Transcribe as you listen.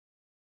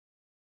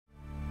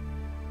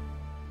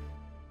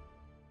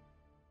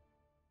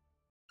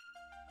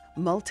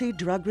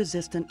multi-drug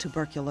resistant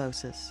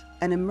tuberculosis,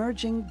 an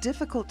emerging,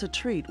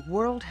 difficult-to-treat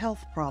world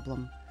health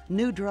problem.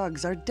 New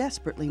drugs are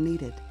desperately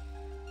needed.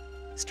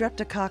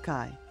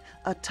 Streptococci,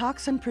 a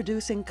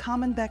toxin-producing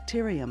common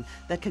bacterium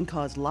that can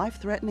cause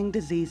life-threatening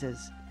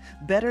diseases.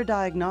 Better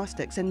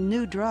diagnostics and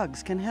new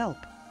drugs can help.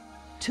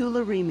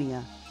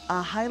 Tularemia,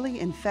 a highly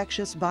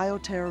infectious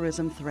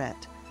bioterrorism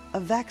threat. A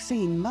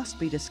vaccine must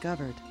be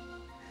discovered.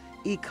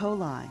 E.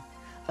 coli,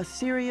 a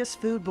serious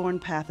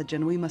foodborne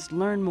pathogen we must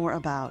learn more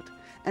about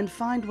and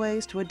find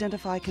ways to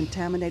identify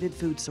contaminated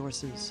food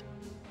sources.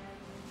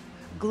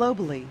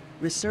 Globally,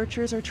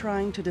 researchers are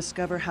trying to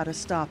discover how to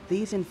stop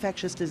these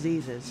infectious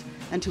diseases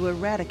and to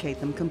eradicate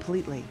them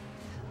completely.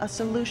 A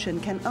solution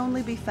can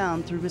only be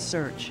found through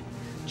research,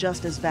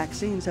 just as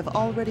vaccines have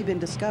already been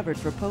discovered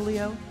for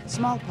polio,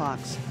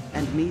 smallpox,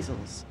 and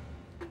measles.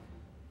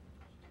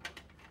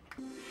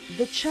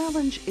 The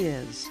challenge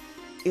is,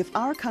 if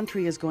our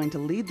country is going to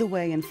lead the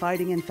way in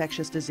fighting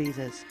infectious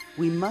diseases,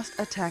 we must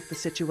attack the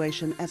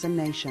situation as a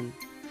nation.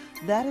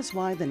 That is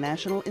why the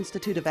National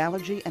Institute of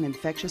Allergy and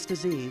Infectious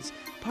Disease,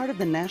 part of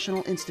the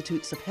National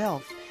Institutes of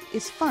Health,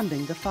 is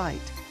funding the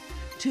fight.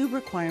 Two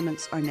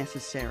requirements are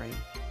necessary: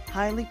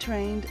 highly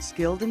trained,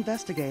 skilled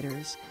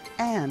investigators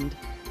and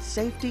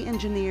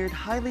safety-engineered,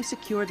 highly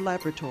secured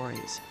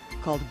laboratories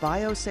called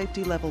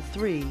Biosafety Level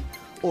 3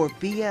 or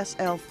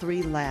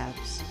BSL-3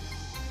 labs.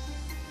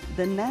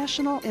 The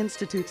National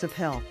Institutes of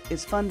Health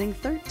is funding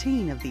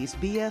 13 of these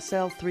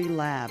BSL-3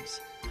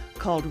 labs,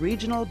 called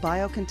Regional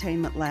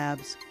Biocontainment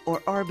Labs, or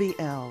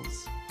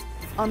RBLs.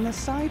 On the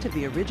site of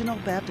the original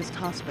Baptist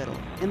Hospital,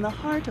 in the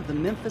heart of the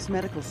Memphis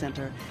Medical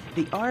Center,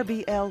 the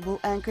RBL will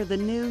anchor the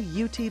new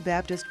UT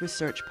Baptist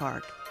Research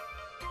Park.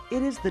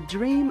 It is the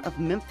dream of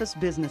Memphis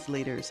business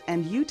leaders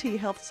and UT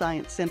Health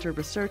Science Center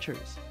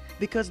researchers,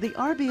 because the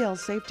RBL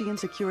safety and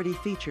security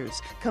features,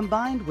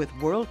 combined with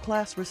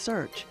world-class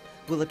research,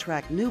 will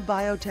attract new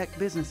biotech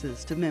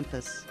businesses to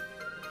Memphis.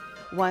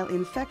 While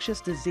infectious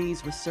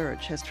disease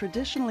research has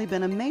traditionally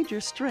been a major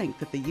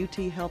strength at the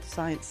UT Health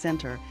Science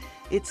Center,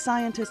 its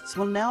scientists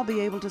will now be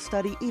able to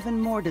study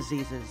even more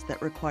diseases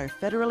that require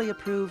federally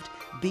approved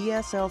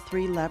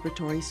BSL-3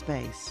 laboratory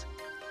space.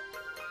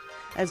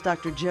 As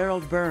Dr.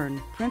 Gerald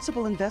Byrne,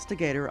 principal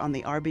investigator on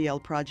the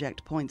RBL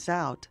project, points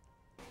out,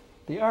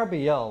 the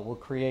RBL will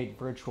create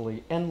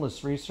virtually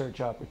endless research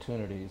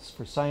opportunities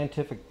for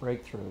scientific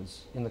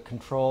breakthroughs in the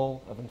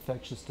control of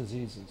infectious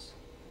diseases.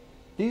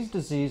 These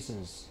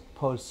diseases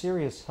pose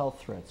serious health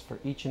threats for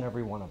each and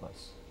every one of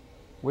us.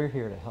 We're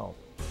here to help.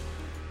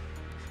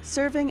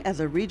 Serving as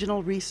a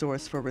regional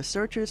resource for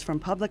researchers from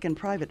public and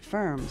private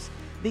firms,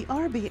 the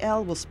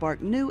RBL will spark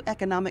new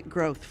economic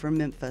growth for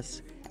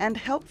Memphis and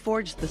help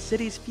forge the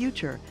city's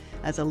future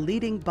as a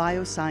leading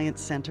bioscience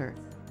center.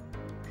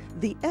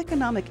 The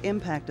economic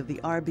impact of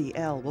the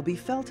RBL will be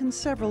felt in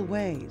several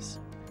ways.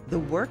 The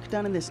work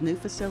done in this new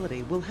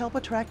facility will help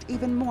attract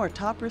even more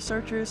top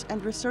researchers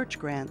and research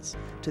grants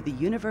to the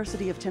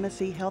University of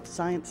Tennessee Health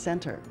Science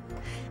Center.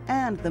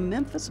 And the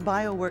Memphis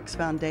BioWorks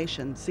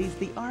Foundation sees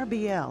the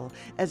RBL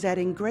as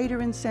adding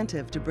greater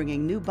incentive to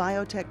bringing new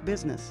biotech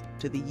business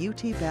to the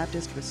UT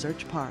Baptist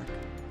Research Park.